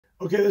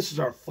Okay, this is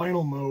our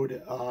final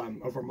mode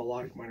of our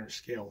melodic minor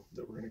scale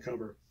that we're going to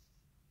cover.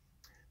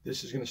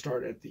 This is going to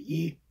start at the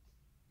E,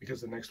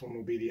 because the next one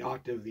will be the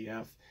octave, the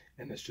F,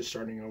 and it's just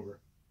starting over.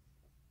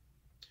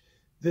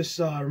 This,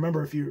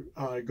 remember, if you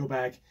go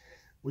back,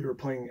 we were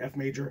playing F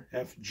major,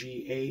 F,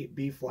 G, A,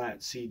 B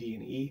flat, C, D,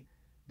 and E,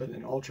 but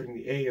then altering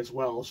the A as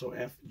well, so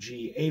F,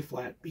 G, A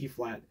flat, B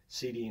flat,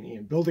 C, D, and E,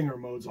 and building our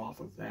modes off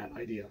of that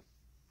idea.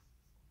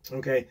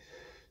 Okay,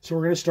 so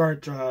we're going to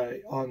start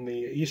on the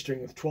E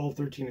string with 12,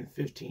 13, and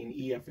 15,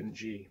 E, F, and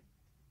G.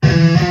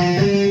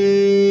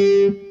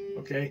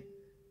 Okay,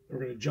 we're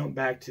going to jump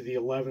back to the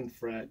 11th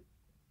fret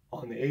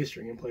on the A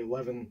string and play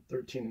 11,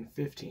 13, and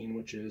 15,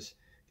 which is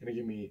going to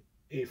give me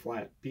A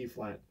flat, B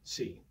flat,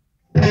 C.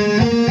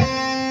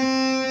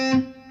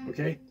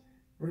 Okay,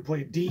 we're going to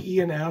play D,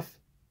 E, and F,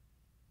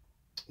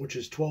 which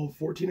is 12,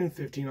 14, and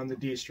 15 on the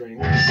D string.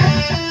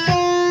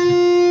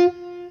 Then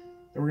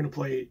we're going to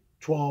play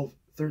 12,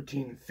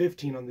 13,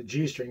 15 on the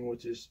G string,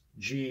 which is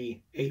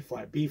G, A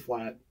flat, B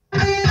flat.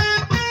 I'm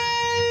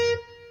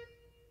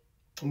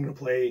going to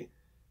play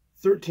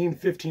 13,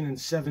 15, and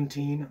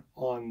 17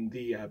 on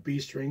the B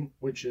string,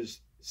 which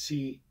is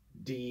C,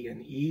 D,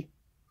 and E.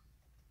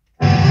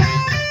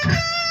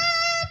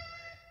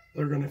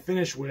 They're going to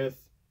finish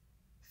with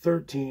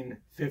 13,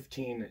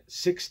 15,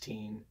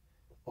 16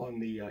 on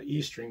the E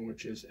string,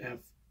 which is F,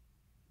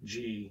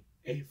 G,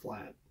 A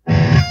flat.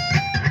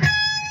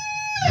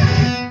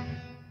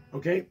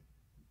 Okay,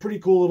 pretty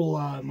cool little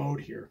mode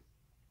here.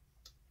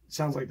 It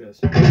sounds like this.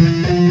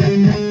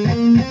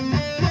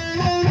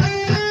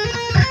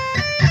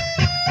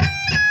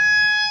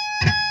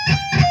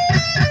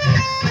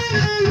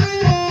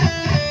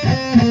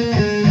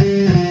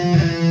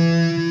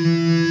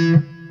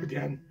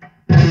 Again.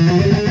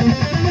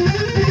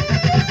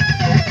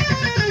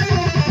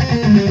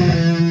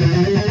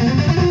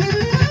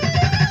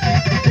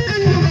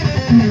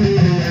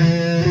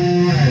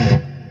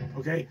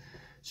 Okay,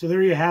 so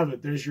there you have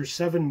it. There's your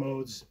 7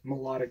 modes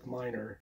melodic minor.